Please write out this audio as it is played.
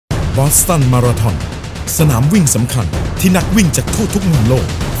บอสตันมาราธอนสนามวิ่งสำคัญที่นักวิ่งจากทั่วทุกมุมโลก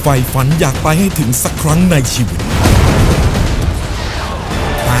ใฝ่ฝันอยากไปให้ถึงสักครั้งในชีวิต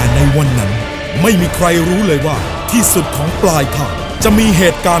แต่ในวันนั้นไม่มีใครรู้เลยว่าที่สุดของปลายทางจะมีเห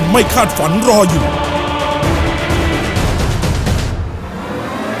ตุการณ์ไม่คาดฝันรออยู่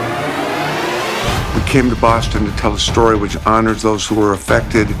We came to Boston to tell a story which honors those who were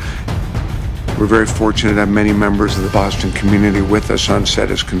affected. We're very fortunate to have many members of the Boston community with us on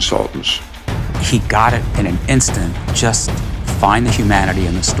set as consultants. He got it in an instant. Just find the humanity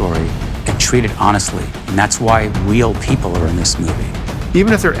in the story and treat it honestly. And that's why real people are in this movie.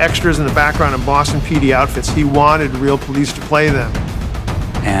 Even if they're extras in the background in Boston PD outfits, he wanted real police to play them.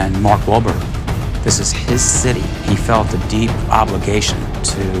 And Mark Wahlberg, this is his city. He felt a deep obligation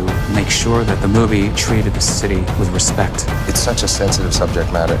to make sure that the movie treated the city with respect. It's such a sensitive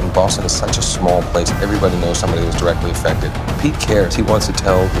subject matter, and Boston is such a small place. Everybody knows somebody who was directly affected. Pete cares. He wants to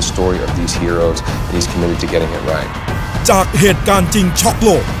tell the story of these heroes, and he's committed to getting it right. จากเหตุการณ์จริงช็อกโล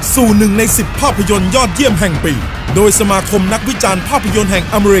กสู่1 ใน 10ภาพยนตร์ยอดเยี่ยมแห่งปีโดยสมาคมนักวิจารณ์ภาพยนตร์แห่ง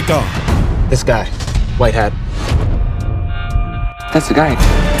อเมริกา This guy, white hat. That's the guy.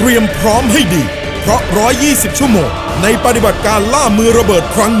 เตรียมพร้อมให้ดีเพราะ120 ชั่วโมงในปฏิบัติการล่ามือระเบิด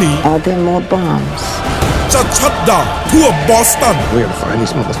ครั้งนี้ Are there more bombs? จะชัดดาวน์ทั่วบอสตัน We're gonna find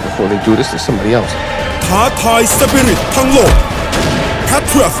these mothers before they do this to somebody else. ท้าทายสปิริตทั้งโลก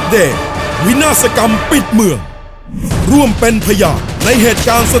Patriots Day วินาศกรรมปิดเมืองร่วมเป็นพยานในเหตุก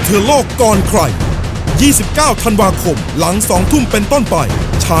ารณ์สะเทือนโลกก่อนใคร29 ธันวาคมหลัง 2 ทุ่มเป็นต้นไป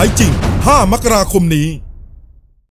ฉายจริง5 มกราคมนี้